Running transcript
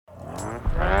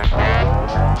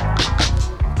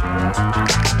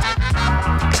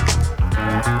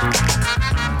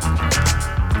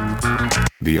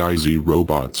The IZ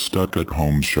Robot Stuck at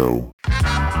Home Show.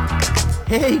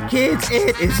 Hey kids,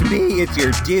 it is me, it's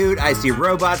your dude, IC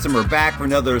Robots, and we're back for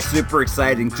another super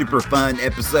exciting, super fun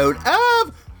episode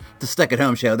of the Stuck at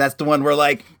Home Show. That's the one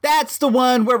that's the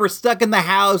one where we're stuck in the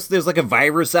house, there's like a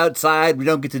virus outside, we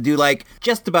don't get to do like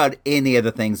just about any of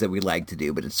the things that we like to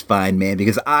do, but it's fine, man,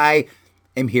 because I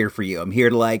am here for you. I'm here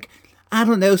to I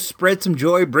don't know, spread some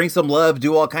joy, bring some love,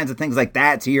 do all kinds of things like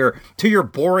that to your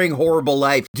boring, horrible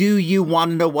life. Do you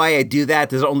want to know why I do that?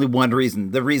 There's only one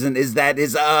reason. The reason is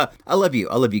I love you.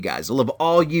 I love you guys. I love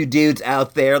all you dudes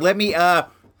out there. Let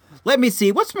me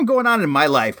see what's been going on in my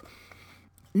life.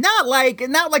 Not like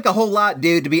a whole lot,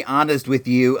 dude, to be honest with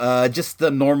you. Just the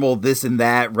normal this and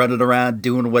that, running around,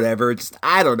 doing whatever. Just,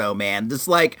 I don't know, man. Just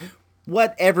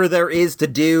whatever there is to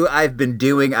do, I've been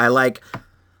doing. I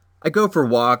go for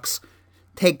walks,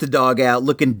 take the dog out,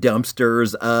 look in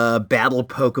dumpsters, battle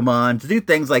Pokemon, to do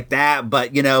things like that.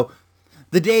 But,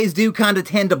 the days do kind of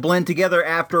tend to blend together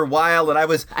after a while. And I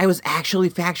was actually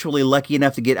factually lucky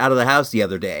enough to get out of the house the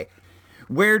other day.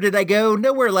 Where did I go?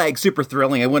 Nowhere super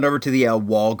thrilling. I went over to the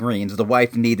Walgreens. The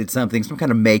wife needed something, some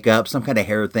kind of makeup, some kind of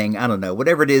hair thing. I don't know.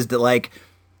 Whatever it is that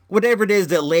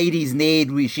ladies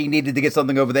need, she needed to get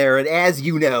something over there. And as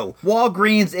you know,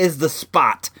 Walgreens is the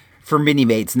spot for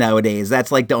mini-mates nowadays.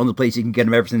 That's the only place you can get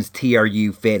them ever since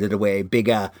TRU faded away. Big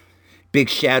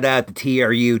shout out to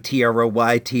TRU,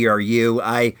 TROY, TRU.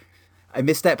 I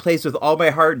miss that place with all my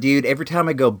heart, dude. Every time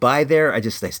I go by there, I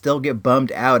still get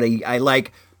bummed out.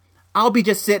 I'll be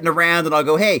just sitting around and I'll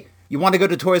go, hey, you want to go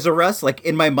to Toys R Us?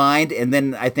 In my mind, and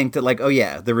then I think that oh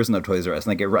yeah, there is no Toys R Us,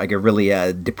 and I get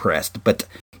really depressed. But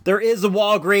there is a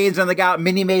Walgreens, and they got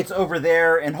mini-mates over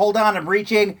there. And hold on, I'm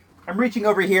reaching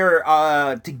over here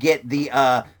to get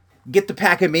the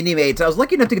pack of mini-mates. I was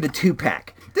lucky enough to get a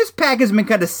 2-pack. This pack has been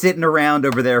kind of sitting around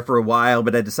over there for a while,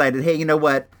 but I decided, hey, you know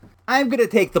what? I'm going to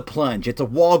take the plunge. It's a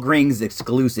Walgreens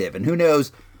exclusive, and who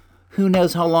knows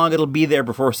how long it'll be there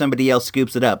before somebody else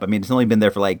scoops it up. I mean, it's only been there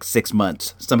for 6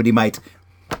 months. Somebody might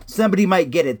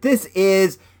get it. This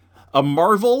is a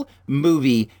Marvel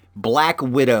movie Black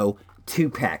Widow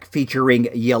 2-pack featuring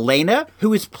Yelena,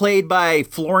 who is played by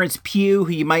Florence Pugh,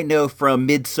 who you might know from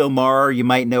Midsommar. You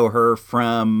might know her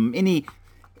from any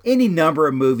number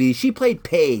of movies. She played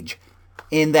Paige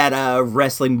in that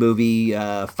wrestling movie,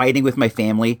 Fighting with My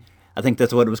Family. I think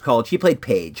that's what it was called. She played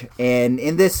Paige. And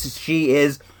in this, she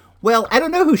is, well, I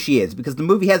don't know who she is because the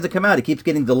movie hasn't come out. It keeps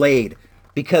getting delayed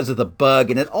because of the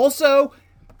bug. And it also,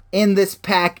 in this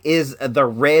pack, is the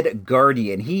Red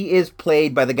Guardian. He is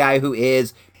played by the guy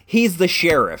he's the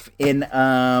sheriff in,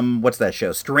 what's that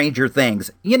show? Stranger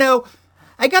Things.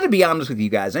 I gotta be honest with you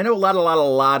guys. I know a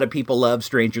lot of people love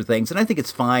Stranger Things, and I think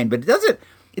it's fine, but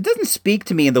it doesn't speak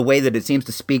to me in the way that it seems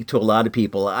to speak to a lot of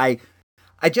people. I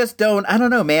just don't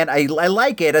know, man. I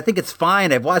like it. I think it's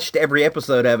fine. I've watched every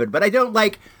episode of it, but I don't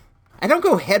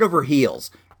go head over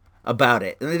heels about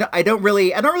it. And I don't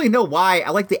really know why. I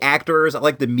like the actors. I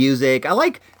like the music. I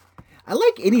like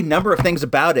any number of things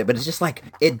about it, but it's just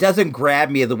it doesn't grab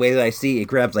me the way that I see it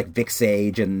grabs Vic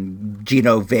Sage and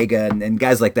Gino Vega and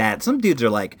guys like that. Some dudes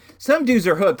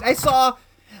are hooked. I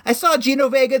saw Gino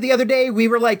Vega the other day. We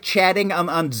were chatting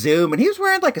on Zoom, and he was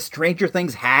wearing a Stranger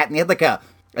Things hat, and he had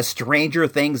a Stranger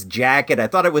Things jacket. I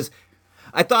thought it was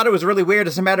really weird.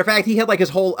 As a matter of fact, he had his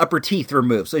whole upper teeth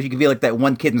removed, so you could be that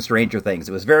one kid in Stranger Things.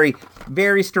 It was very,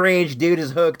 very strange. Dude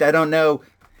is hooked. I don't know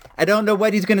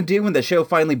what he's gonna do when the show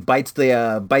finally bites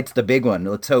the big one.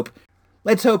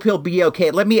 Let's hope he'll be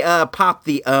okay. Let me pop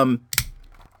the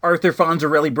Arthur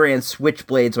Fonzarelli brand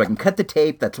switchblade so I can cut the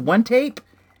tape. That's one tape.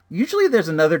 Usually there's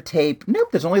another tape. Nope,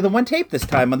 there's only the one tape this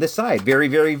time on this side. Very,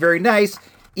 very, very nice.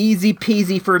 Easy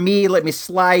peasy for me. Let me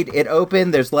slide it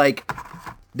open. There's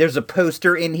a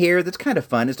poster in here that's kind of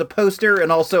fun. It's a poster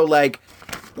and also a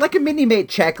mini-mate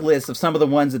checklist of some of the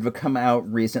ones that have come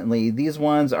out recently. These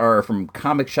ones are from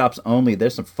comic shops only.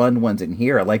 There's some fun ones in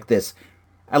here. I like this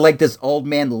Old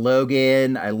Man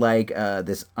Logan. I like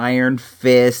this Iron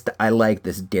Fist. I like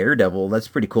this Daredevil. That's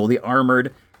pretty cool. The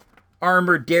armored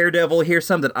Daredevil. Here's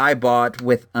some that I bought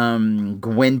with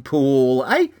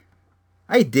Gwenpool.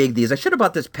 I dig these. I should have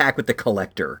bought this pack with the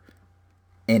collector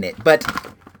in it. But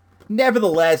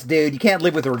nevertheless, dude, you can't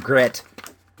live with regret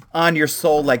on your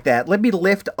soul like that. Let me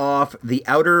lift off the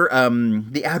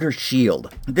outer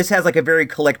shield. This has a very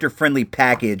collector-friendly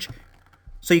package,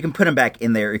 so you can put them back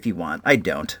in there if you want. I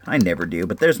don't. I never do.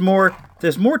 But there's more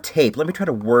tape. Let me try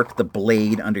to work the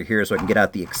blade under here so I can get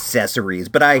out the accessories.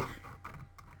 But I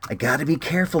gotta be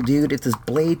careful, dude. If this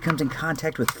blade comes in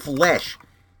contact with flesh,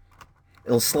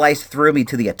 it'll slice through me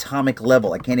to the atomic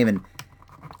level. I can't even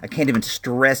I can't even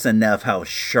stress enough how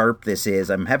sharp this is.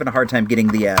 I'm having a hard time getting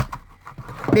the,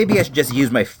 maybe I should just use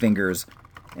my fingers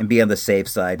and be on the safe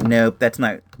side. Nope, that's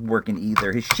not working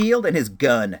either. His shield and his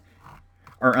gun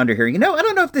are under here. You know, I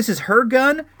don't know if this is her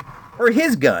gun or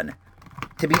his gun,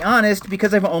 to be honest,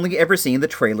 because I've only ever seen the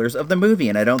trailers of the movie,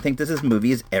 and I don't think this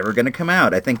movie is ever going to come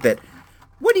out. I think that,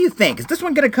 what do you think? Is this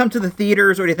one going to come to the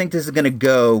theaters, or do you think this is going to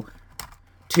go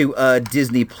to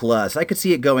Disney Plus? I could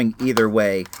see it going either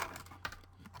way,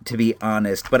 to be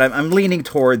honest, but I'm leaning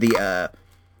toward the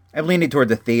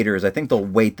theaters. I think they'll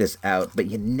wait this out, but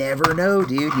you never know,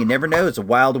 dude. You never know. It's a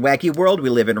wild, wacky world we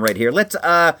live in right here. Let's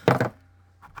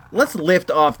lift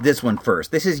off this one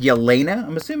first. This is Yelena.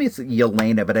 I'm assuming it's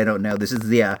Yelena, but I don't know. This is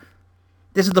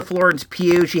the Florence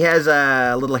Pugh. She has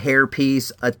a little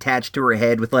hairpiece attached to her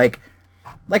head with like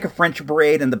a French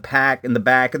braid in the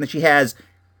back, and then she has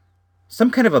some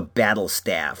kind of a battle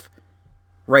staff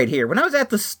right here. When I was at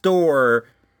the store,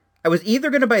 I was either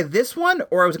going to buy this one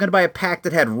or I was going to buy a pack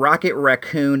that had Rocket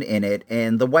Raccoon in it,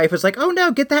 and the wife was like, "Oh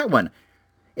no, get that one.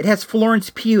 It has Florence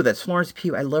Pugh." That's Florence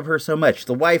Pugh. I love her so much.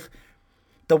 The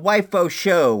wifo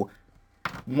show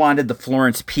wanted the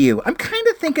Florence Pugh. I'm kind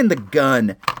of thinking the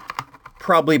gun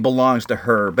probably belongs to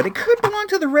her, but it could belong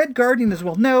to the Red Guardian as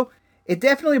well. No, it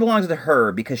definitely belongs to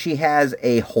her because she has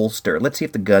a holster. Let's see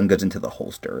if the gun goes into the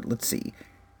holster. Let's see.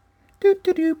 Put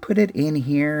it in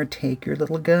here. Take your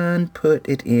little gun. Put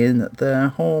it in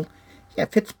the hole. Yeah,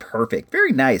 it fits perfect.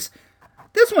 Very nice.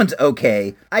 This one's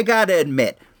okay. I gotta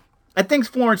admit, I think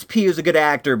Florence Pugh is a good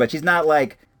actor, but she's not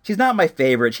my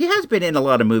favorite. She has been in a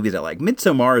lot of movies I like.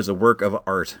 Midsommar is a work of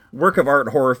art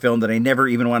horror film that I never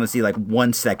even want to see like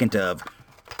 1 second of,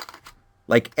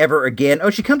 like, ever again.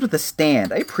 Oh, she comes with a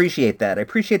stand. I appreciate that. I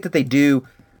appreciate that they do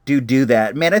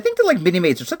that. Man, I think that, like,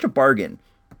 Mini-Mates are such a bargain.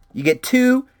 You get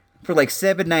two for like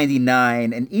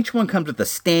 $7.99, and each one comes with a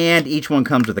stand. Each one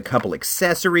comes with a couple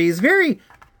accessories. Very,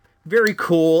 very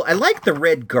cool. I like the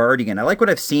Red Guardian. I like what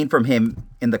I've seen from him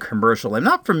in the commercial. I'm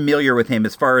not familiar with him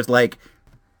as far as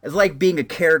being a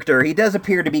character. He does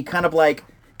appear to be kind of like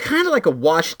a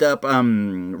washed up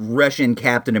Russian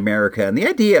Captain America, and the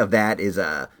idea of that is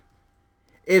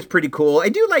pretty cool. I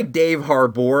do like Dave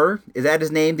Harbour. Is that his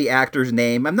name? The actor's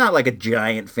name? I'm not like a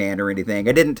giant fan or anything.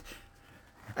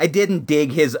 I didn't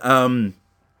dig his what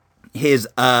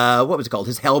was it called?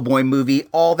 His Hellboy movie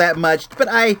all that much, but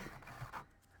I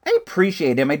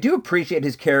appreciate him. I do appreciate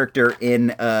his character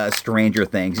in Stranger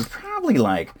Things.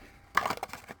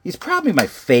 He's probably my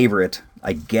favorite,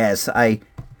 I guess. I'm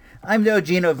no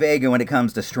Gino Vega when it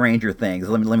comes to Stranger Things.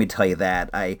 Let me tell you that.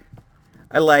 I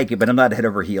like it, but I'm not head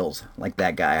over heels like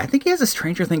that guy. I think he has a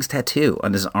Stranger Things tattoo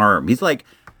on his arm. He's like,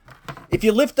 if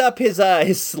you lift up his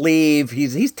sleeve,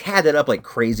 he's tatted up like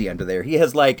crazy under there. He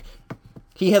has like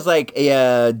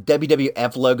a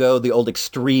WWF logo, the old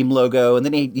Extreme logo, and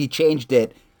then he changed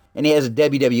it, and he has a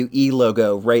WWE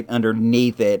logo right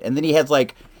underneath it, and then he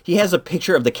has a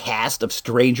picture of the cast of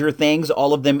Stranger Things,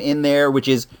 all of them in there, which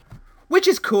is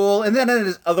cool. And then on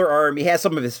his other arm, he has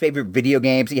some of his favorite video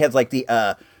games. He has like the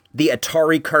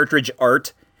Atari cartridge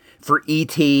art for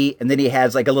E.T., and then he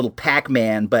has like a little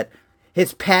Pac-Man, but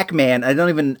his Pac-Man, I don't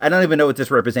even know what this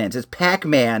represents. His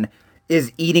Pac-Man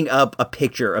is eating up a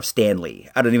picture of Stan Lee.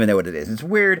 I don't even know what it is. It's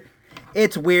weird.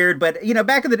 But, you know,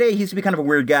 back in the day, he used to be kind of a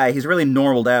weird guy. He's really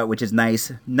normaled out, which is nice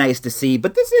to see.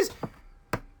 But this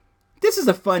is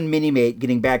a fun Mini-Mate,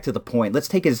 getting back to the point. Let's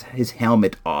take his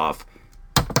helmet off.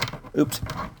 Oops.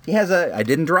 He has I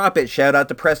didn't drop it. Shout out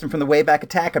to Preston from the Wayback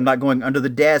Attack. I'm not going under the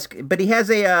desk. But he has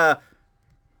a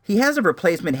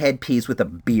replacement headpiece with a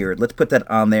beard. Let's put that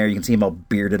on there. You can see him all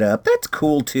bearded up. That's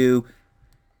cool, too.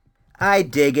 I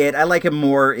dig it. I like him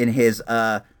more in his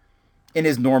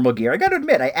normal gear. I gotta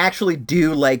admit, I actually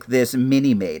do like this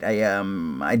Mini-Mate.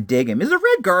 I dig him. Is the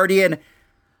Red Guardian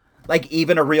like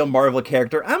even a real Marvel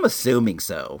character? I'm assuming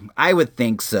so. I would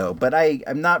think so, but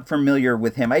I'm not familiar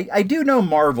with him. I do know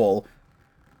Marvel,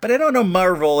 but I don't know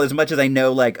Marvel as much as I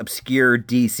know like obscure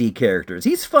DC characters.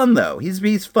 He's fun though.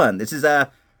 He's fun. This is a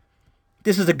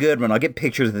good one. I'll get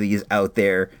pictures of these out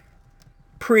there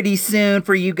pretty soon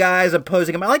for you guys. I'm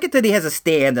posing him. I like it that he has a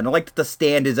stand, and I like that the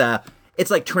stand is it's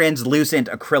like translucent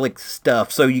acrylic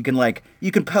stuff, so you can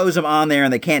pose him on there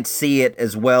and they can't see it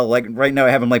as well. Like right now I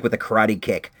have him like with a karate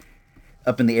kick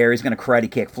up in the air. He's gonna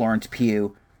karate kick Florence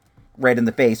Pugh right in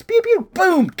the face. Pew pew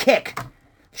boom, kick.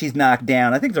 She's knocked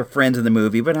down. I think they're friends in the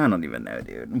movie, but I don't even know,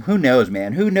 dude. Who knows,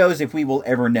 man? Who knows if we will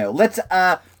ever know?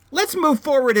 Let's move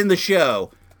forward in the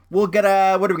show. We'll get,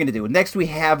 what are we going to do? Next we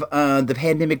have, the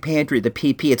Pandemic Pantry, the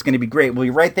PP. It's going to be great. We'll be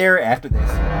right there after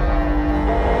this.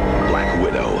 Black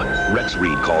Widow, Rex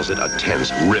Reed calls it a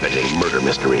tense, riveting murder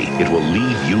mystery. It will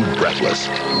leave you breathless.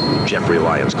 Jeffrey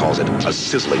Lyons calls it a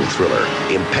sizzling thriller,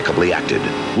 impeccably acted.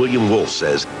 William Wolfe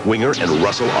says Winger and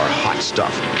Russell are hot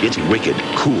stuff. It's wicked,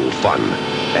 cool fun.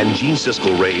 And Gene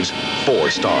Siskel raves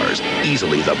 4 stars,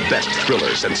 easily the best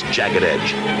thriller since Jagged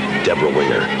Edge. Deborah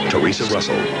Winger, Teresa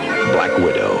Russell, Black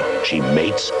Widow. She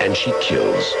mates and she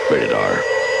kills. Rated R.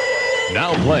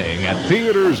 Now playing at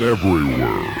theaters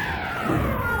everywhere.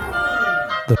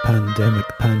 The Pandemic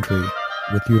Pantry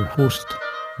with your host,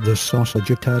 the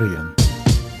Sausagetarian.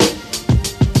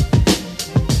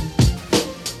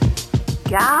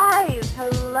 Guys,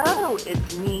 hello.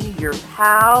 It's me, your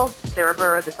pal, Sarah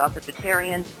Burr, the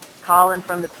Sausagetarian, calling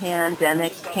from the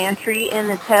Pandemic Pantry in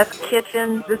the test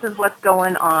kitchen. This is what's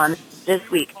going on this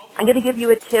week. I'm going to give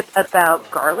you a tip about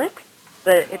garlic,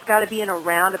 but it's got to be in a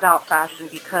roundabout fashion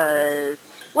because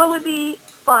what would be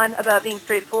fun about being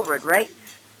straightforward, right?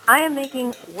 I am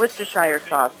making Worcestershire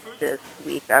sauce this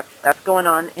week. That's going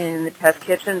on in the test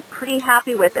kitchen. Pretty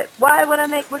happy with it. Why would I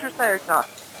make Worcestershire sauce?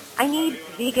 I need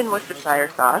vegan Worcestershire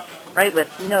sauce, right, with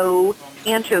no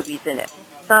anchovies in it.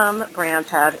 Some brands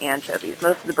have anchovies.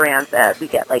 Most of the brands that we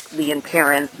get, like Lee and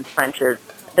Perrins and French's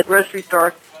at the grocery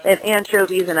store, they have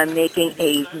anchovies, and I'm making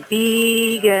a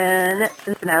vegan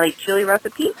Cincinnati chili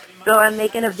recipe. So I'm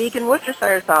making a vegan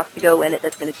Worcestershire sauce to go in it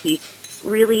that's going to be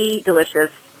really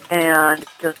delicious, and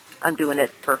just I'm doing it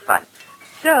for fun.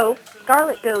 So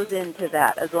garlic goes into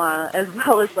that as well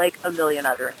as like a million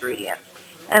other ingredients.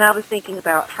 And I was thinking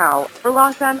about how for a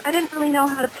long time I didn't really know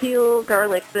how to peel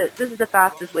garlic, but this is the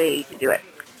fastest way to do it.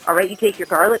 All right, you take your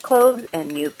garlic cloves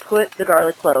and you put the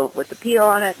garlic clove with the peel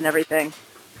on it and everything.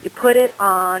 You put it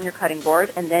on your cutting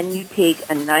board, and then you take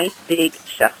a nice big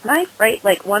chef's knife, right,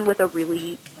 like one with a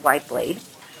really wide blade,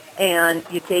 and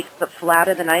you take the flat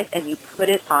of the knife and you put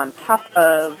it on top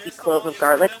of the clove of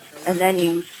garlic, and then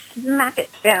you smack it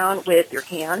down with your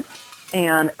hand,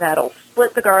 and that'll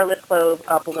split the garlic clove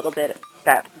up a little bit.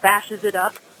 That bashes it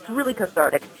up. It's really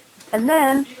cathartic. And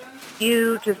then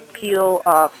you just peel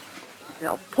off,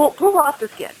 pull off the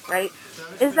skin, right?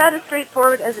 Is that as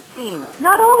straightforward as it seems?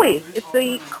 Not always. If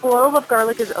the clove of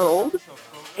garlic is old,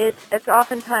 it's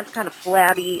oftentimes kind of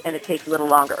flabby and it takes a little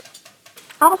longer.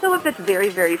 Also, if it's very,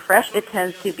 very fresh, it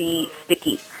tends to be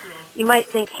sticky. You might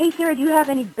think, hey, Sarah, do you have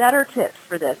any better tips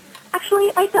for this?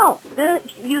 Actually, I don't.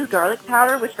 Use garlic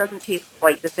powder, which doesn't taste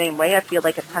quite the same way. I feel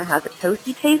like it kind of has a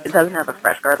toasty taste. It doesn't have a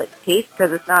fresh garlic taste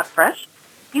because it's not fresh.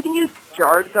 You can use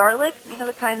jarred garlic,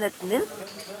 the kind that's minced.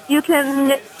 You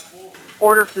can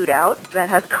order food out that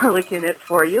has garlic in it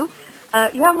for you.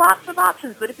 You have lots of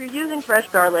options, but if you're using fresh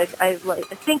garlic, I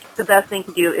think the best thing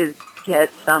to do is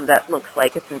get some that looks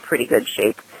like it's in pretty good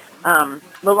shape.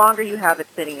 The longer you have it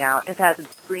sitting out, if it has a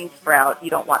green sprout, you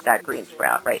don't want that green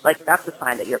sprout, right? Like, that's a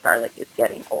sign that your garlic is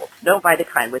getting old. Don't buy the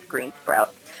kind with green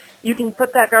sprout. You can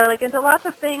put that garlic into lots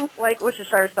of things like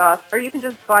Worcestershire sauce, or you can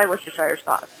just buy Worcestershire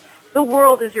sauce. The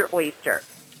world is your oyster.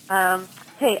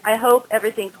 Hey, I hope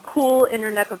everything's cool in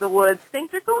your neck of the woods.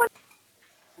 Things are going.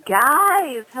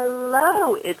 Guys,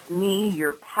 hello. It's me,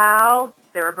 your pal,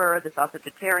 Sarah Burr, the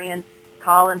Sausagetarian,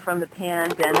 calling from the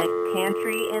Pandemic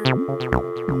Pantry in...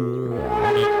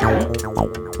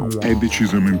 È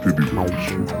decisamente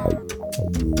diverso.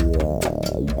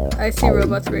 I See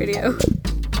Robots Radio.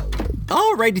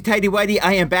 Alrighty, tighty whitey,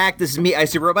 I am back. This is me, I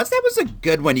See Robots. That was a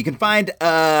good one. You can find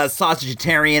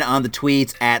Sausagetarian on the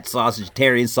tweets at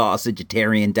Sausagetarian,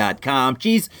 Sausagetarian.com.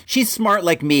 She's smart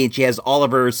like me, and she has all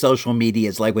of her social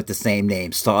medias like with the same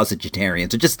name, Sausagetarian.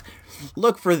 So just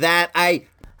look for that.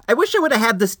 I wish I would have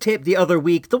had this tip the other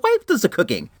week. The wife does the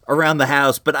cooking around the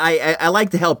house, but I like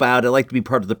to help out. I like to be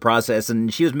part of the process,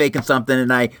 and she was making something,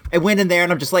 and I went in there,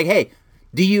 and I'm just like, hey,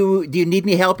 do you need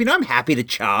any help? I'm happy to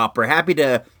chop or happy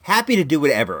to do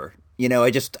whatever.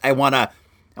 I want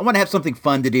to have something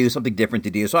fun to do, something different to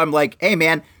do. So I'm like, hey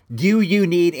man, do you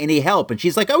need any help? And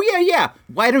she's like, oh yeah.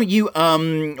 Why don't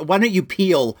you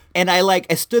peel? And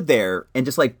I stood there and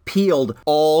just peeled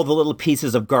all the little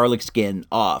pieces of garlic skin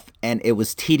off. And it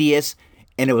was tedious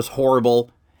and it was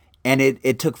horrible. And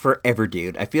it took forever,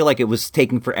 dude. I feel like it was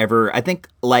taking forever. I think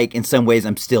in some ways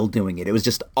I'm still doing it. It was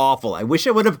just awful. I wish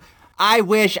I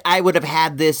would have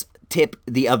had this tip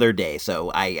the other day. So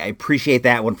I appreciate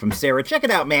that one from Sarah. Check it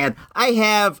out, man. I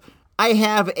have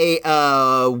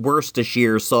a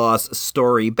Worcestershire sauce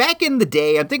story. Back in the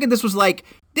day, I'm thinking this was like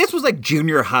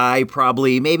junior high,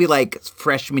 probably, maybe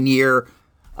freshman year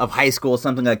of high school,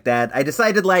 something like that. I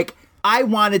decided I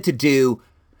wanted to do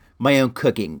my own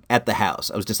cooking at the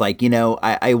house. I was just like,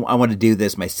 I want to do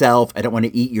this myself. I don't want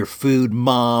to eat your food,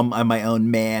 Mom. I'm my own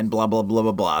man, blah, blah, blah,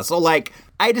 blah, blah. So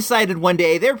I decided one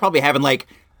day they were probably having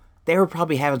they were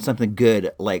probably having something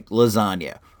good like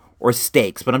lasagna or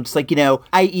steaks, but I'm just like,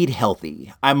 I eat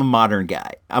healthy. I'm a modern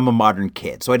guy. I'm a modern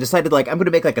kid. So I decided, like, I'm going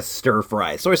to make, like, a stir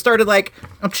fry. So I started, like,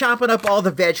 I'm chopping up all the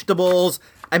vegetables.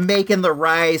 I'm making the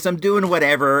rice. I'm doing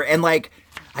whatever. And, like,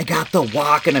 I got the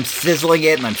wok, and I'm sizzling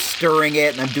it, and I'm stirring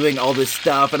it, and I'm doing all this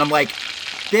stuff. And I'm like,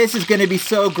 this is going to be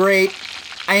so great.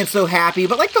 I am so happy.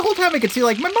 But, like, the whole time I could see,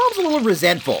 like, my mom's a little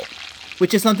resentful,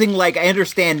 which is something, like, I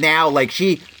understand now. Like,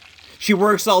 she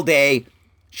works all day.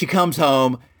 She comes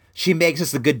home. She makes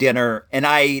us a good dinner, and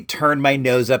I turn my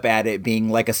nose up at it being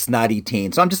like a snotty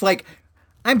teen. So I'm just like,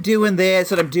 I'm doing this,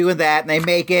 and I'm doing that, and I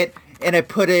make it, and I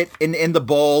put it in the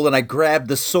bowl, and I grab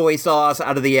the soy sauce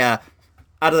out of the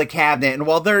cabinet, and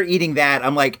while they're eating that,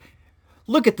 I'm like,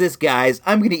 look at this, guys,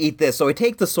 I'm going to eat this. So I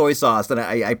take the soy sauce, and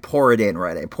I pour it in,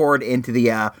 right? I pour it into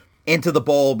the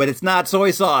bowl, but it's not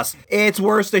soy sauce. It's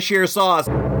Worcestershire sauce.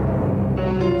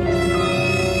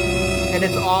 And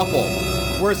it's awful.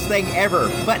 Worst thing ever.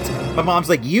 But my mom's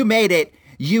like, you made it.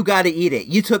 You got to eat it.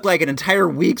 You took like an entire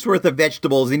week's worth of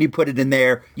vegetables and you put it in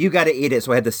there. You got to eat it.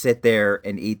 So I had to sit there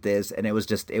and eat this. And it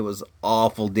was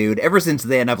awful, dude. Ever since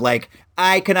then,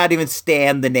 I cannot even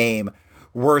stand the name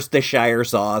Worcestershire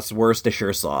sauce.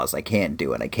 I can't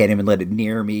do it. I can't even let it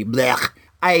near me. Blech.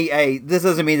 This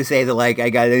doesn't mean to say that, like,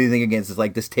 I got anything against this,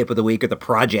 like, this tip of the week or the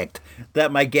project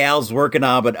that my gal's working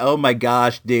on. But oh my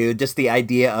gosh, dude, just the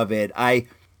idea of it.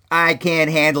 I can't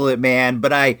handle it, man.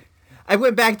 But I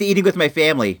went back to eating with my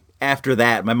family after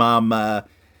that. My mom,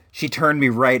 she turned me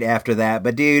right after that.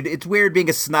 But, dude, it's weird being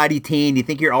a snotty teen. You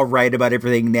think you're all right about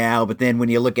everything now. But then when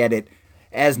you look at it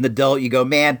as an adult, you go,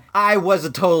 man, I was a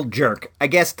total jerk. I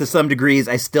guess to some degrees,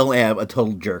 I still am a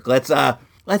total jerk.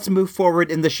 Let's move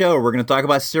forward in the show. We're going to talk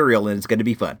about cereal, and it's going to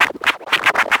be fun.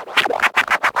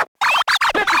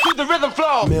 Listen to the rhythm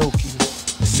flow. Milky,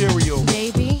 cereal,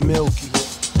 baby. Milky,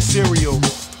 cereal.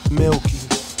 Milky,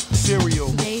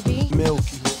 cereal, baby. Milky,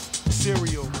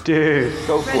 cereal. Dude,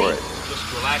 go Ready? for it.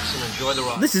 Just relax and enjoy the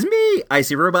ride. This is me,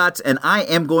 Icy Robots, and I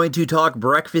am going to talk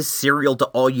breakfast cereal to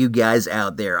all you guys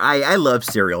out there. I love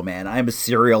cereal, man. I'm a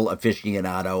cereal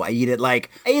aficionado. I eat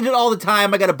it all the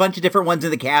time. I got a bunch of different ones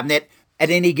in the cabinet at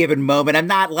any given moment. I'm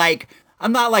not like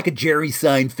a Jerry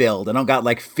Seinfeld. I don't got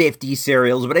like 50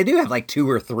 cereals, but I do have like 2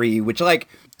 or 3, which like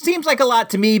seems like a lot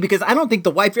to me because I don't think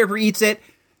the wife ever eats it.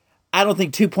 I don't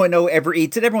think 2.0 ever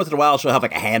eats it. Every once in a while, she'll have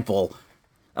like a handful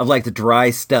of like the dry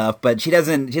stuff, but she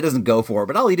doesn't go for it.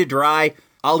 But I'll eat it dry.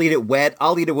 I'll eat it wet.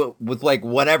 I'll eat it with like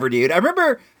whatever, dude. I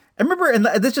remember, and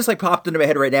this just like popped into my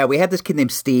head right now. We had this kid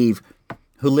named Steve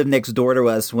who lived next door to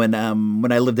us when I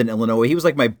lived in Illinois. He was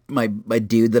like my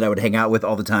dude that I would hang out with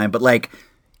all the time. But like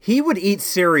he would eat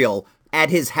cereal at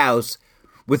his house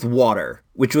with water,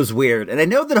 which was weird. And I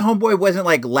know that homeboy wasn't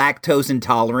like lactose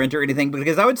intolerant or anything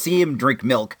because I would see him drink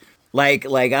milk. Like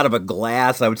out of a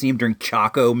glass. I would see him drink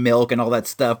Choco milk and all that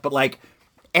stuff. But like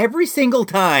every single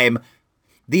time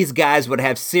these guys would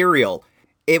have cereal,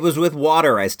 it was with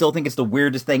water. I still think it's the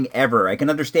weirdest thing ever. I can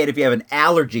understand if you have an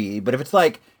allergy, but if it's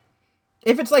like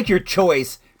your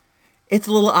choice, it's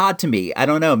a little odd to me. I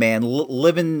don't know, man.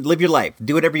 Live your life.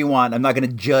 Do whatever you want. I'm not going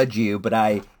to judge you, but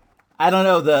I don't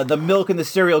know. The milk and the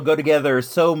cereal go together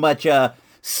so much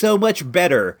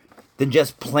better than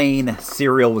just plain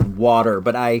cereal with water.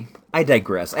 But I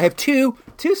digress. I have two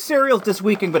cereals this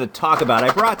week I'm going to talk about.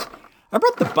 I brought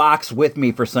the box with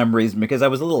me for some reason because I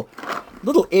was a little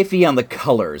iffy on the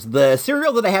colors. The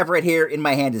cereal that I have right here in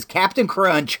my hand is Captain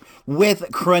Crunch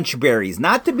with Crunch Berries,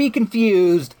 not to be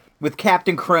confused with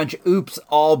Captain Crunch Oops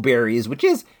All Berries, which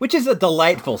is a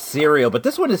delightful cereal. But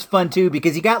this one is fun too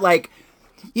because you got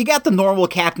the normal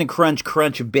Captain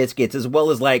Crunch biscuits as well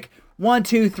as like 1,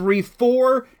 2, 3,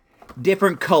 4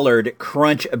 different colored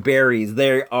Crunch Berries.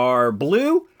 There are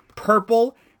blue,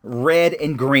 purple, red,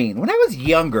 and green. When I was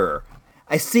younger,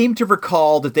 I seem to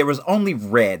recall that there was only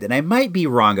red, and I might be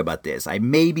wrong about this. I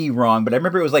may be wrong, but I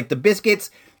remember it was like the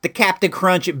biscuits, the Captain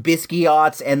Crunch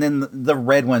Biscuits, and then the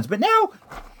red ones. But now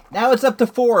it's up to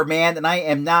 4, man, and I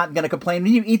am not going to complain.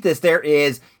 When you eat this,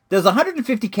 there's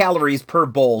 150 calories per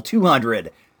bowl,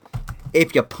 200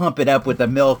 if you pump it up with the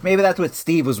milk. Maybe that's what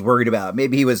Steve was worried about.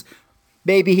 Maybe he was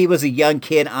a young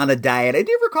kid on a diet. I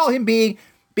do recall him being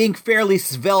fairly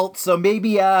svelte, so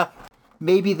maybe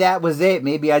that was it.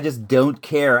 Maybe I just don't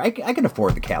care. I can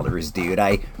afford the calories, dude.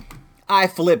 I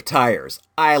flip tires.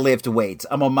 I lift weights.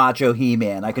 I'm a macho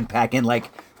He-Man. I can pack in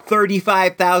like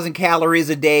 35,000 calories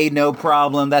a day, no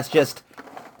problem. That's just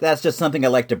something I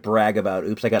like to brag about.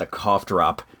 Oops, I got a cough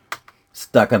drop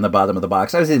stuck on the bottom of the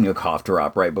box. I was eating a cough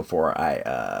drop right before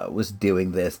I was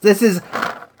doing this. This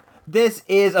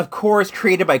is, of course,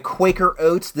 created by Quaker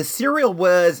Oats. The cereal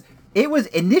was It was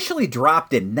initially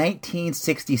dropped in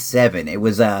 1967. It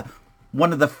was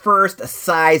one of the first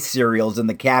size cereals in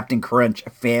the Captain Crunch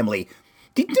family.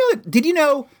 Did you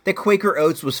know that Quaker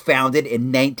Oats was founded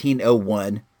in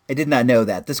 1901? I did not know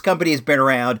that. This company has been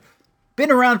around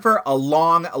for a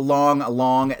long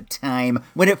time.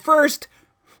 When it first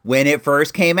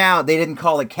came out, they didn't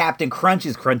call it Captain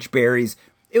Crunch's Crunch Berries.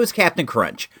 It was Captain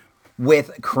Crunch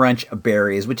with Crunch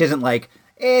Berries, which isn't like,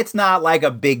 it's not like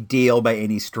a big deal by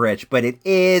any stretch, but it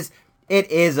is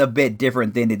a bit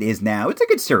different than it is now. It's a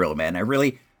good cereal, man. I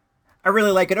really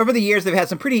like it. Over the years, they've had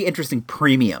some pretty interesting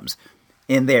premiums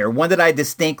in there. One that I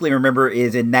distinctly remember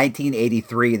is in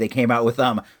 1983, they came out with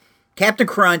Captain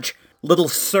Crunch little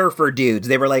surfer dudes.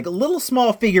 They were like little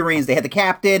small figurines. They had the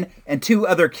captain and two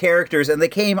other characters, and they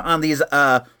came on these,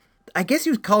 I guess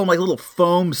you would call them like little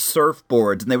foam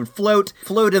surfboards, and they would float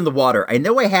in the water. I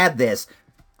know I had this.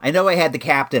 I know I had the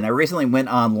captain. I recently went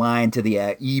online to the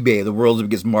eBay, the world's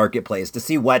biggest marketplace, to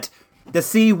see what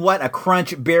a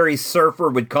Crunch Berry surfer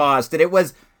would cost, and it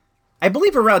was, I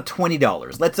believe, around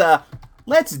 $20.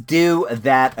 Let's do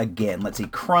that again. Let's see,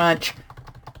 Crunch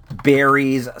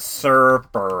Berries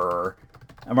Surfer.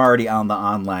 I'm already on the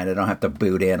online. I don't have to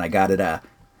boot in. I got it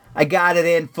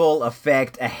in full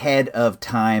effect ahead of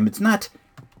time. It's not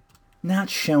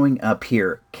showing up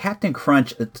here. Captain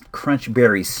Crunch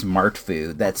Berry Smart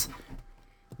Food.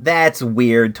 That's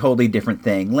weird. Totally different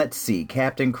thing. Let's see.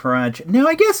 Captain Crunch. No,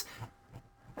 I guess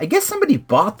somebody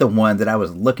bought the one that I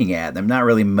was looking at. I'm not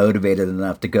really motivated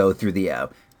enough to go through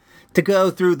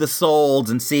the solds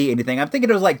and see anything. I'm thinking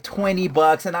it was like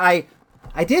 $20, and I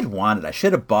did want it. I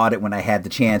should have bought it when I had the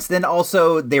chance. Then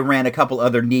also they ran a couple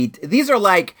other neat. These are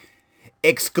like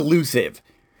exclusive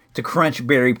to Crunch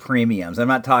Berry premiums. I'm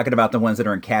not talking about the ones that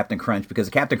are in Captain Crunch, because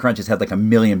Captain Crunch has had like a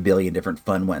million billion different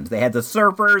fun ones. They had the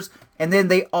surfers, and then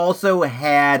they also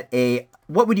had a,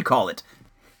 what would you call it?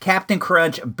 Captain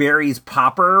Crunch Berries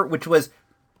Popper, which was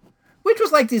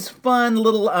like these fun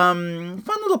little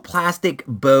plastic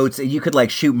boats, and you could like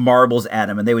shoot marbles at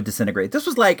them and they would disintegrate.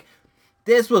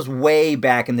 This was way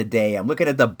back in the day. I'm looking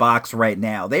at the box right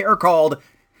now. They are called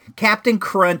Captain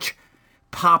Crunch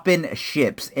Poppin'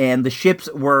 Ships, and the ships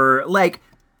were like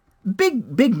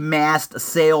big mast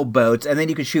sailboats, and then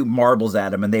you could shoot marbles at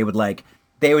them and they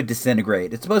would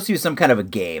disintegrate. It's supposed to be some kind of a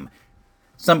game.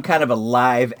 Some kind of a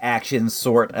live action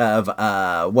sort of,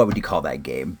 what would you call that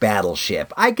game?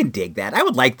 Battleship. I can dig that. I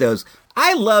would like those.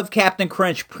 I love Captain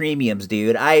Crunch premiums,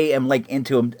 dude. I am like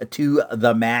into them to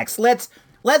the max. Let's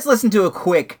listen to a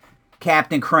quick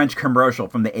Captain Crunch commercial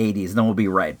from the 80s, and then we'll be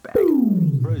right back.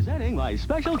 Presenting my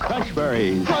special Crunch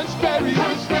Berries. Crunch Berries,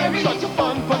 such a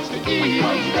fun bunch to eat.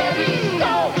 Crunch Berries,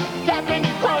 go! Captain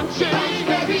Crunches,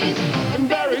 Berries, and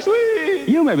very sweet.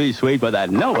 You may be sweet, but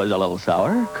that Noah's a little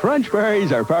sour. Crunch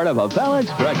Berries are part of a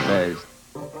balanced breakfast.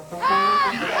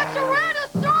 Ah, a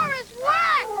Tyrannosaurus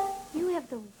Rex! You have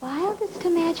the wildest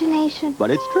imagination.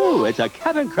 But it's true. It's a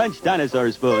Captain Crunch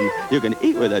dinosaur spoon. You can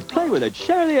eat with it, play with it,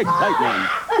 share the excitement.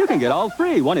 You can get all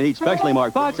three, one in each specially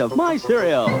marked box of My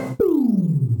Cereal.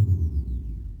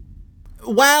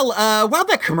 While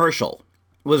that commercial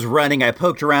was running, I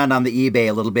poked around on the eBay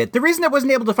a little bit. The reason I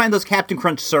wasn't able to find those Captain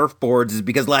Crunch surfboards is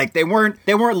because like they weren't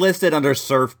listed under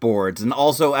surfboards, and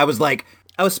also I was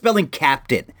spelling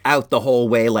captain out the whole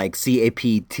way, like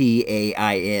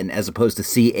CAPTAIN as opposed to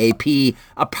CAP''N.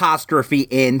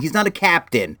 He's not a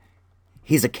captain.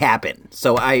 He's a cap'n.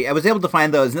 So I was able to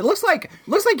find those, and it looks like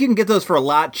you can get those for a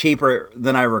lot cheaper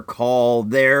than I recall.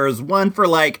 There's one for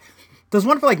like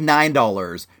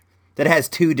 $9 that has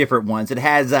two different ones. It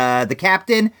has the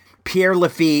captain, Pierre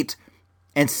Lafitte,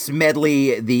 and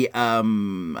Smedley the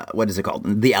what is it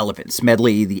called? The elephant.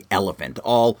 Smedley the elephant.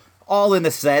 All in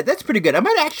a set. That's pretty good. I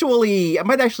might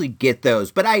actually get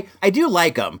those, but I do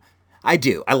like them. I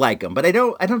like them, but I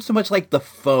don't so much like the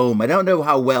foam. I don't know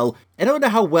how well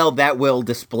that will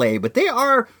display, but they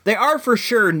are for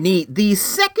sure neat. The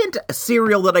second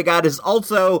cereal that I got is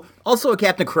also a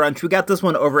Captain Crunch. We got this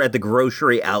one over at the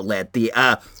grocery outlet, the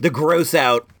Gross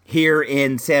Out here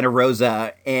in Santa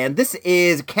Rosa, and this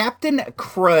is Captain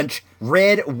Crunch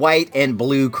Red, White, and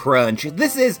Blue Crunch.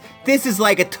 This is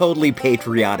like a totally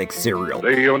patriotic cereal.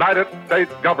 The United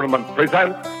States government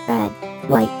presents Red,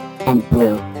 White, and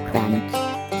Blue Crunch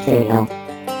cereal.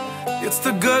 It's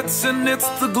the guts and it's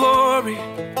the glory.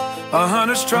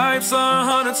 100 stripes,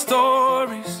 100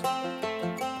 stories.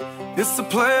 It's the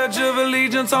Pledge of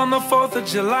Allegiance on the 4th of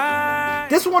July.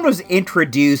 This one was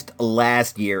introduced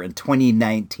last year in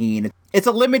 2019. It's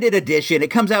a limited edition.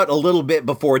 It comes out a little bit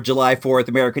before July 4th,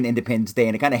 American Independence Day,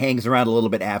 and it kind of hangs around a little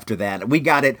bit after that. We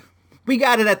got it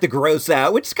at the Gross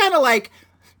Out, which is kind of like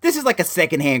this is like a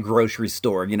secondhand grocery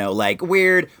store, you know, like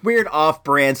weird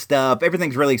off-brand stuff.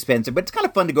 Everything's really expensive, but it's kind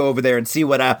of fun to go over there and see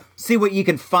what you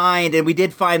can find. And we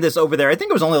did find this over there. I think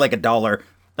it was only like $1,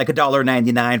 like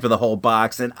 $1.99 for the whole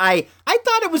box. And I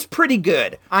thought it was pretty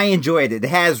good. I enjoyed it. It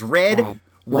has red,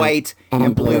 white,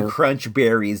 and blue crunch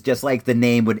berries, just like the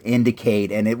name would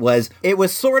indicate. And it was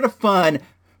sort of fun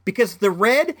because the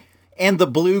red and the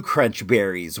blue crunch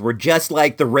berries were just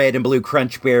like the red and blue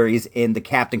crunch berries in the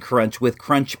Captain Crunch with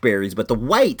crunch berries, but the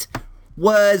white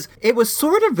was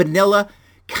sort of vanilla,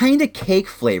 kind of cake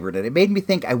flavored, and it made me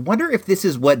think, I wonder if this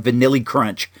is what Vanilli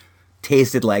Crunch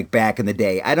tasted like back in the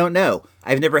day. I don't know.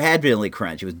 I've never had Vanilli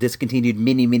Crunch. It was discontinued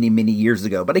many, many, many years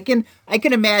ago, but I can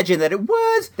imagine that it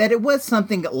was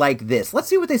something like this. Let's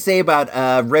see what they say about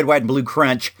red, white, and blue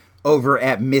crunch over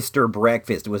at Mr.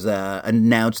 Breakfast. It was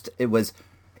announced.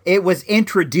 It was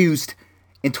introduced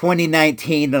in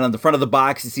 2019, and on the front of the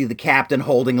box, you see the captain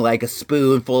holding like a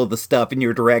spoonful of the stuff in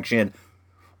your direction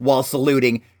while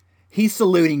saluting. He's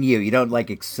saluting you. You don't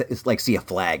see a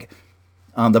flag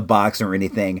on the box or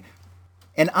anything.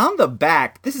 And on the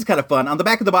back, this is kind of fun. On the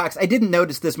back of the box, I didn't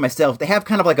notice this myself. They have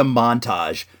kind of like a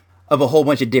montage of a whole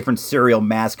bunch of different cereal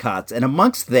mascots, and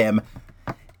amongst them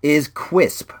is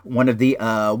Quisp, one of the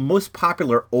most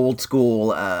popular old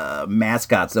school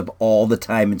mascots of all the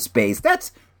time in space.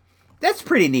 That's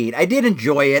pretty neat. I did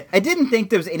enjoy it. I didn't think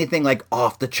there was anything like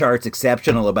off the charts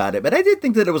exceptional about it, but I did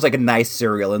think that it was like a nice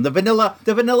cereal, and the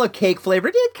vanilla cake flavor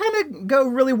did kind of go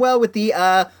really well with the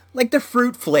like the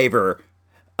fruit flavor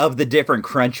of the different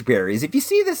crunch berries. If you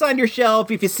see this on your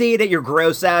shelf, if you see it at your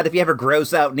gross out, if you have a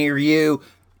gross out near you,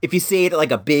 if you see it at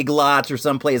like a Big Lots or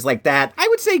someplace like that, I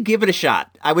would say give it a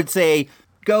shot. I would say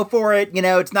go for it. You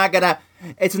know, it's not gonna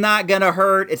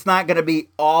hurt. It's not gonna be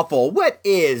awful. What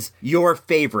is your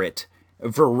favorite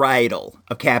varietal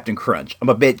of Captain Crunch? I'm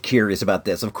a bit curious about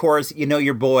this. Of course, you know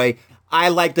your boy. I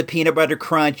like the peanut butter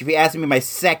crunch. If you ask me my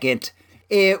second,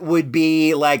 it would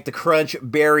be like the crunch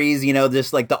berries, you know,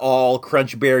 just like the all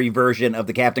crunch berry version of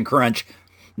the Captain Crunch.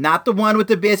 Not the one with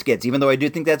the biscuits, even though I do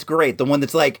think that's great. The one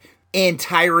that's like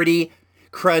entirety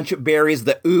crunch berries,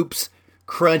 the Oops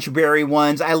crunch berry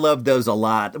ones. I love those a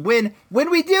lot. When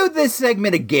we do this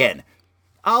segment again,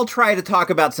 I'll try to talk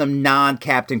about some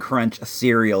non-Captain Crunch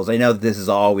cereals. I know that this is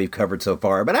all we've covered so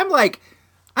far, but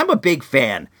I'm a big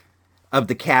fan of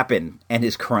the Cap'n and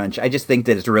his Crunch. I just think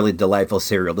that it's a really delightful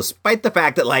cereal, despite the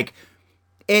fact that, like,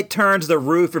 it turns the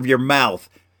roof of your mouth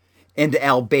into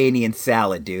Albanian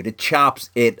salad, dude. It chops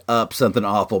it up something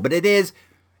awful, but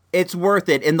it's worth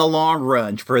it in the long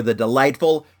run for the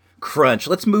delightful crunch.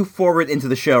 Let's move forward into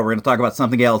the show. We're going to talk about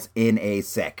something else in a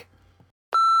sec.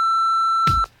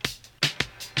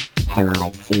 Hello,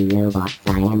 it's C-Robots.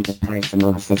 I am the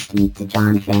personal assistant to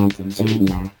John Phantom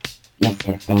Jr.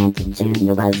 Mr. Phantom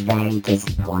Jr. was very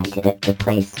disappointed at the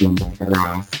placement of the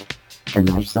last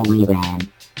commercial we ran.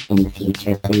 In the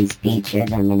future, please feature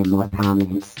them in a more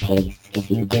prominent space. If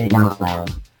you do not, well,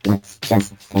 let's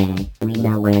just say we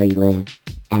know where you live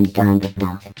and gone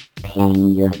about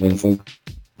paying you a visit.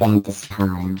 Phantom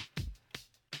style.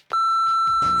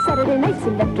 Saturday nights,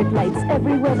 electric lights,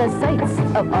 everywhere the sights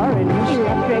of orange.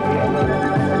 Electric.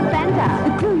 Fanta.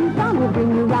 The clue you found will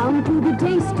bring you round to the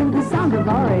taste, to the sound of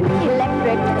orange.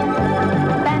 Electric.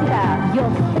 Fanta. Your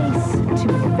face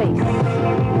to face.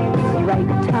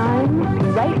 Right time,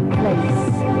 right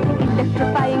place.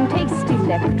 Electrifying taste,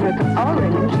 electric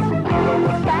orange.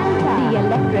 Fanta. The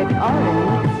electric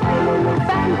orange.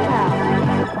 Fanta.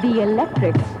 The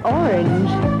electric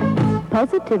orange.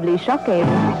 Positively shocking.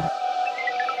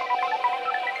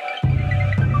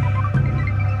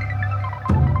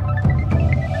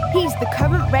 He's the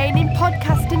current reigning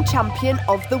podcasting champion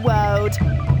of the world,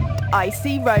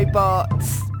 Icy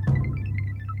Robots.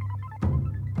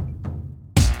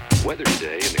 Weather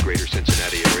today in the greater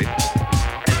Cincinnati area.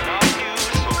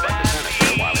 The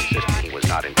senator, while insisting he was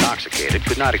not intoxicated,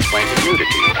 could not explain his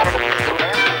nudity.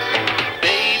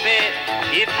 Baby,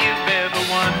 if you've ever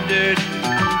wondered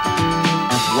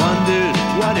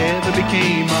whatever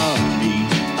became of me,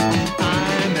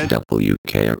 I'm at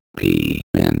WKRP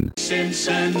in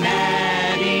Cincinnati.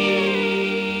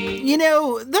 You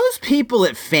know, those people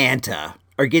at Fanta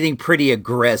are getting pretty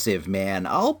aggressive, man.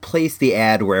 I'll place the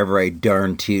ad wherever I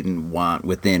darn tootin' want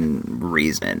within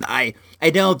reason. I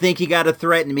don't think you gotta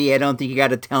threaten me. I don't think you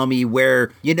gotta tell me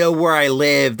where I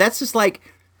live. That's just like,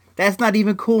 that's not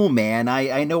even cool, man.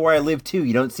 I know where I live too.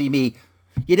 You don't see me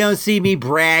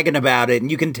bragging about it,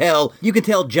 and you can tell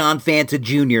John Fanta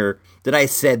Jr. that I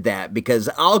said that, because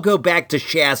I'll go back to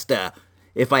Shasta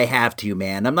if I have to,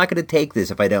 man. I'm not gonna take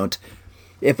this if I don't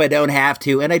if I don't have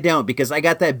to, and I don't, because I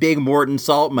got that big Morton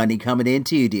Salt money coming in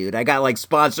too, dude. I got like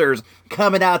sponsors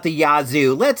coming out the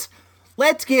yazoo. Let's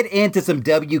get into some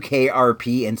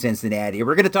WKRP in Cincinnati.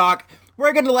 We're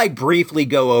gonna like briefly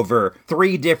go over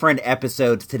 3 different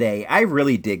episodes today. I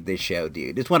really dig this show,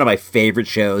 dude. It's one of my favorite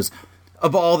shows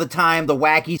of all the time. The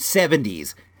wacky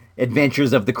 70s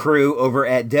adventures of the crew over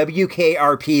at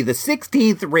WKRP, the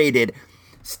 16th rated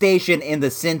station in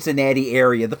the Cincinnati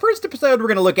area. The first episode we're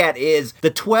going to look at is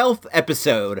the 12th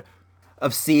episode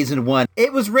of season 1.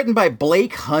 It was written by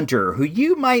Blake Hunter, who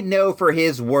you might know for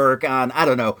his work on, I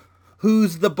don't know,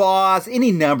 Who's the Boss,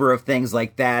 any number of things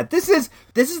like that. This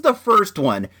is the first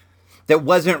one that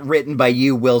wasn't written by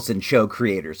Hugh Wilson, show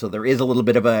creator, so there is a little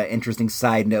bit of an interesting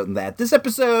side note in that. This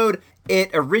episode, it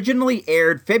originally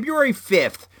aired February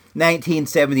 5th,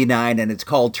 1979, and it's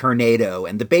called Tornado.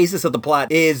 And the basis of the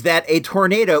plot is that a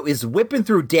tornado is whipping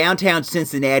through downtown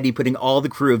Cincinnati, putting all the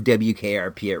crew of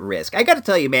WKRP at risk. I gotta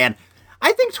tell you, man,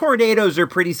 I think tornadoes are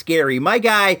pretty scary. My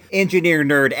guy, Engineer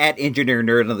Nerd, at Engineer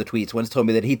Nerd on the tweets, once told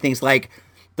me that he thinks, like,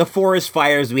 the forest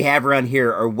fires we have around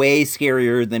here are way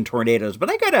scarier than tornadoes. But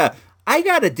I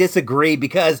gotta disagree,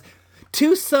 because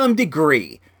to some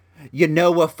degree, you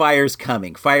know a fire's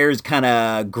coming. Fires kind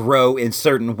of grow in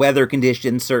certain weather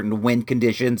conditions, certain wind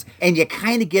conditions, and you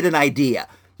kind of get an idea.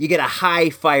 You get a high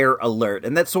fire alert,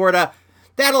 and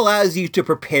that allows you to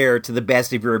prepare to the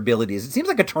best of your abilities. It seems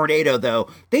like a tornado, though,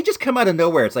 they just come out of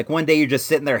nowhere. It's like one day you're just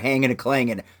sitting there hanging and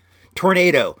clanging.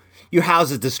 Tornado, your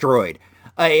house is destroyed.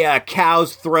 A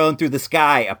cow's thrown through the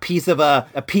sky. A piece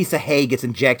of hay gets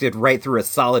injected right through a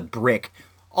solid brick.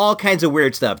 All kinds of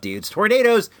weird stuff, dudes.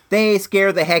 Tornadoes, they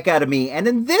scare the heck out of me. And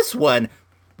in this one,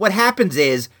 what happens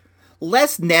is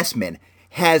Les Nessman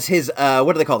has his,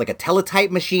 what do they call it, like a teletype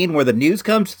machine where the news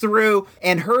comes through.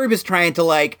 And Herb is trying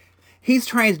to he's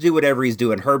trying to do whatever he's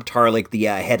doing. Herb Tarlick, the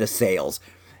head of sales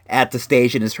at the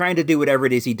station, is trying to do whatever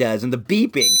it is he does. And the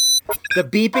beeping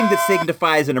that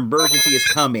signifies an emergency is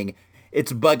coming,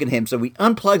 it's bugging him. So he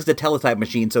unplugs the teletype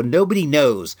machine so nobody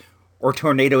knows or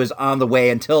tornado is on the way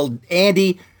until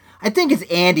Andy, I think it's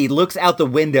Andy, looks out the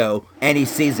window and he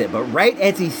sees it. But right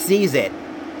as he sees it,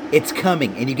 it's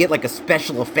coming, and you get like a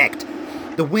special effect.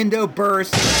 The window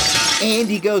bursts,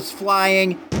 Andy goes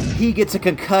flying, he gets a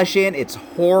concussion, it's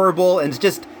horrible, and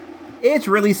it's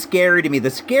really scary to me.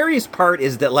 The scariest part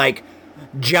is that, like,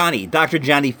 Johnny, Dr.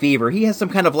 Johnny Fever, he has some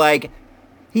kind of like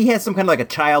a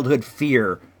childhood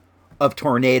fear of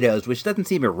tornadoes, which doesn't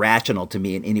seem irrational to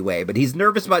me in any way, but he's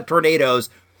nervous about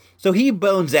tornadoes, so he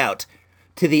bones out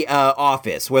to the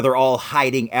office where they're all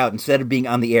hiding out instead of being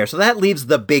on the air. So that leaves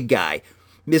the big guy,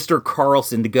 Mr.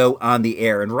 Carlson, to go on the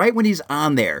air. And right when he's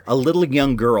on there, a little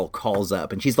young girl calls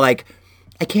up, and she's like,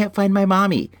 I can't find my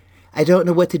mommy. I don't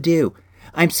know what to do.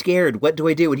 I'm scared. What do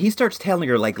I do? And he starts telling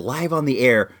her, like, live on the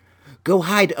air, go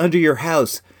hide under your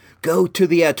house. Go to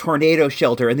the tornado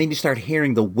shelter, and then you start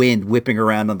hearing the wind whipping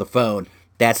around on the phone.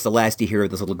 That's the last you hear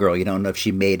of this little girl. You don't know if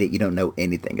she made it. You don't know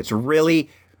anything. It's really,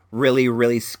 really,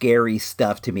 really scary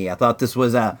stuff to me. I thought this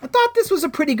was a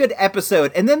pretty good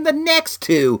episode. And then the next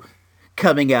 2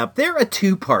 coming up, they're a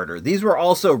 2-parter. These were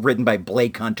also written by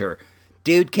Blake Hunter.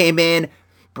 Dude came in,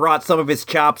 brought some of his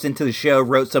chops into the show,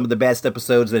 wrote some of the best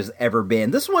episodes there's ever been.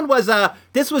 This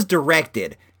was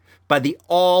directed by the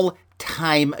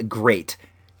all-time great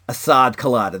Assad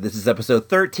Khalada. This is episode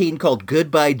 13 called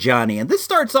Goodbye Johnny. And this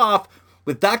starts off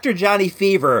with Dr. Johnny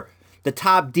Fever, the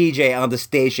top DJ on the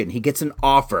station. He gets an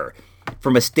offer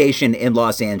from a station in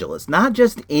Los Angeles. Not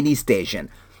just any station.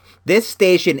 This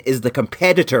station is the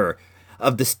competitor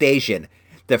of the station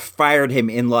that fired him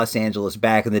in Los Angeles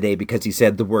back in the day because he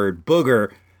said the word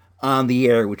booger on the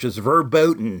air, which was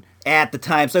verboten at the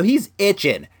time. So he's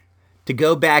itching to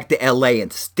go back to LA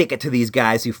and stick it to these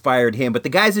guys who fired him. But the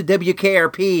guys at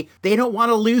WKRP, they don't want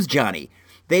to lose Johnny.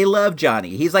 They love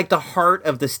Johnny. He's like the heart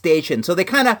of the station. So they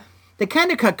kind of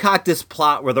concoct this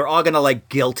plot where they're all going to like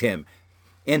guilt him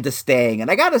into staying.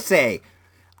 And I got to say,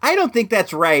 I don't think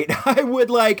that's right. I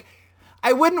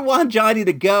wouldn't want Johnny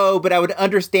to go, but I would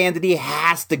understand that he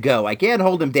has to go. I can't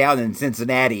hold him down in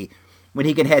Cincinnati when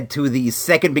he can head to the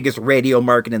second biggest radio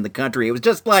market in the country. It was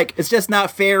just like, it's just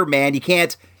not fair, man. You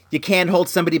can't hold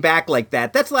somebody back like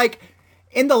that. That's like,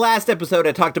 in the last episode,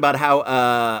 I talked about how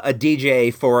a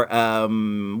DJ for,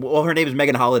 her name is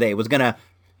Megan Holiday,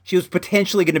 she was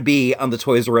potentially going to be on the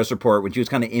Toys R Us report when she was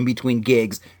kind of in between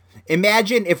gigs.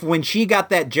 Imagine if when she got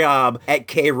that job at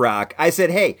K-Rock, I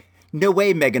said, hey, no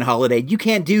way, Megan Holiday, you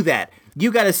can't do that.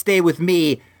 You got to stay with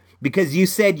me because you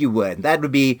said you would. That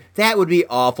would be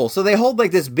awful. So they hold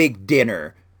like this big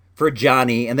dinner for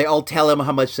Johnny, and they all tell him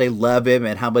how much they love him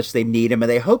and how much they need him, and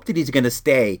they hope that he's going to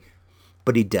stay,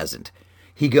 but he doesn't.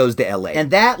 he goes to LA. And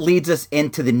that leads us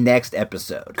into the next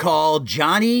episode called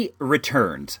Johnny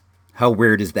Returns. How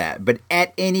weird is that? But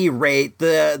at any rate,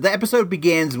 the episode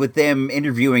begins with them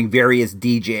interviewing various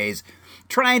DJs,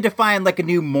 trying to find like a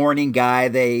new morning guy.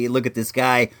 They look at this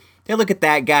guy, they look at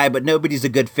that guy, but nobody's a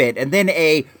good fit. And then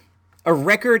a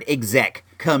record exec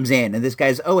comes in, and this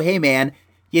guy's, oh, hey man,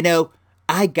 you know,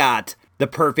 I got the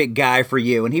perfect guy for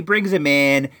you. And he brings him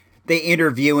in. They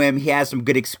interview him. He has some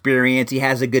good experience. He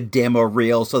has a good demo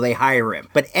reel, so they hire him.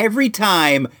 But every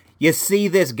time you see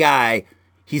this guy,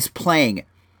 he's playing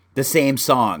the same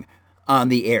song on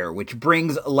the air, which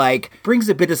brings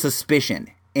a bit of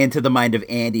suspicion into the mind of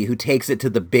Andy, who takes it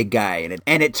to the big guy.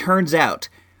 And it turns out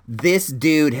this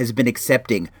dude has been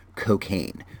accepting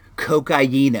cocaine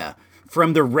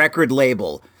from the record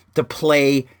label to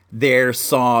play their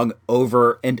song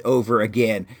over and over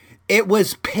again. It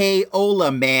was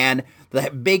payola, man. The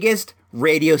biggest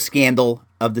radio scandal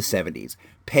of the 70s.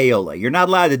 Payola. You're not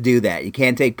allowed to do that. You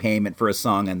can't take payment for a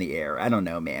song on the air. I don't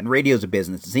know, man. Radio's a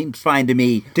business. It seems fine to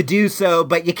me to do so,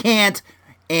 but you can't.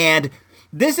 And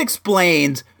this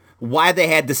explains why they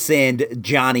had to send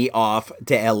Johnny off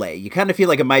to LA. You kind of feel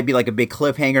like it might be like a big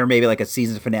cliffhanger, maybe like a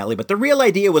season finale, but the real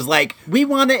idea was like, we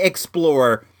want to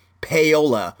explore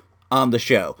payola on the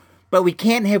show, but we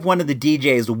can't have one of the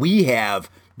DJs we have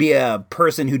be a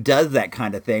person who does that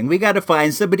kind of thing. We got to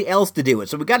find somebody else to do it.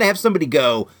 So we got to have somebody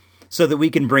go so that we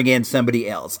can bring in somebody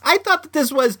else. I thought that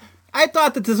this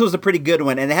was a pretty good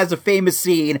one, and it has a famous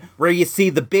scene where you see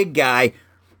the big guy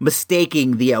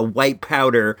mistaking the white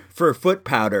powder for foot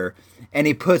powder, and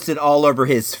he puts it all over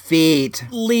his feet,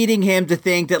 leading him to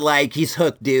think that, like, he's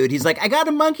hooked, dude. He's like, I got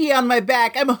a monkey on my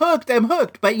back. I'm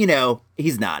hooked. But, you know,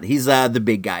 he's not. He's the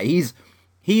big guy. He's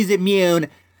immune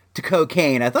to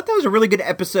cocaine. I thought that was a really good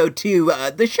episode, too.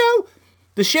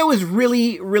 The show is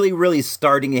really, really, really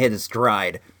starting to hit its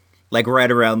stride, like,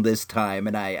 right around this time,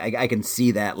 and I can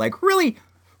see that, like, really,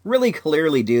 really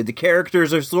clearly, dude. The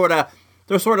characters are sort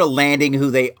of landing who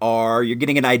they are. You're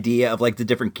getting an idea of, like, the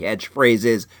different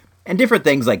catchphrases and different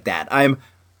things like that.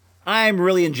 I'm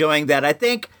really enjoying that. I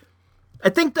think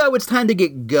though it's time to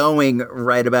get going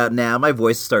right about now. My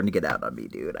voice is starting to get out on me,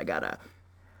 dude.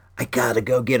 I gotta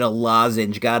go get a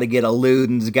lozenge, gotta get a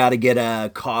Ludens, gotta get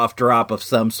a cough drop of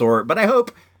some sort. But I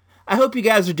hope you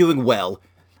guys are doing well.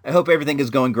 I hope everything is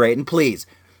going great. And please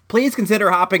consider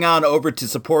hopping on over to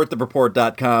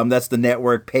supportthereport.com. That's the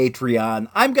network Patreon.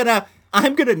 I'm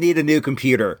gonna need a new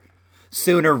computer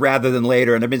sooner rather than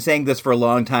later. And I've been saying this for a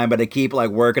long time, but I keep like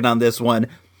working on this one,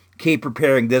 keep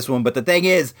preparing this one. But the thing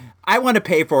is, I want to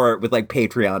pay for it with like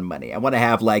Patreon money. I want to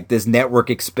have like this network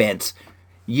expense,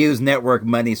 use network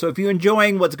money. So if you're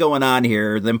enjoying what's going on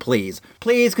here, then please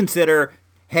consider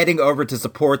heading over to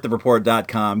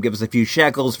supportthereport.com. Give us a few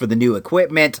shekels for the new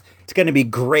equipment. It's going to be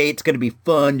great. It's going to be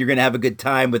fun. You're going to have a good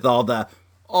time with all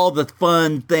the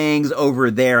fun things over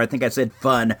there. I think I said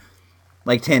fun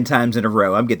like 10 times in a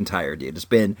row. I'm getting tired, dude. It's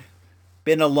been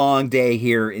a long day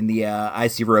here in the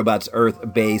IC Robots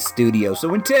Earth Base studio.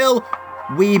 So until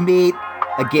we meet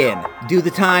again, do the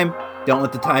time. Don't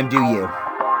let the time do you.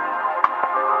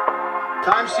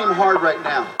 Times seem hard right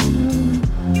now,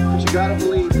 but you gotta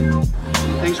believe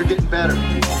things are getting better.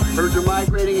 Birds are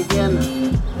migrating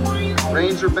again.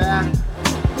 Rains are back.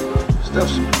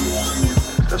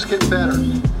 Stuff's getting better.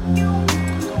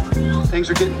 Things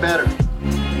are getting better.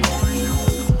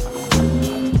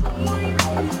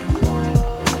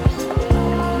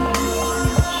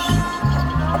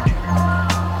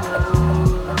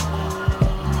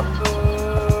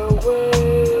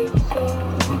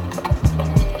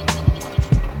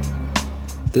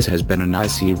 This has been an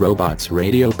IC Robots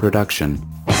radio production.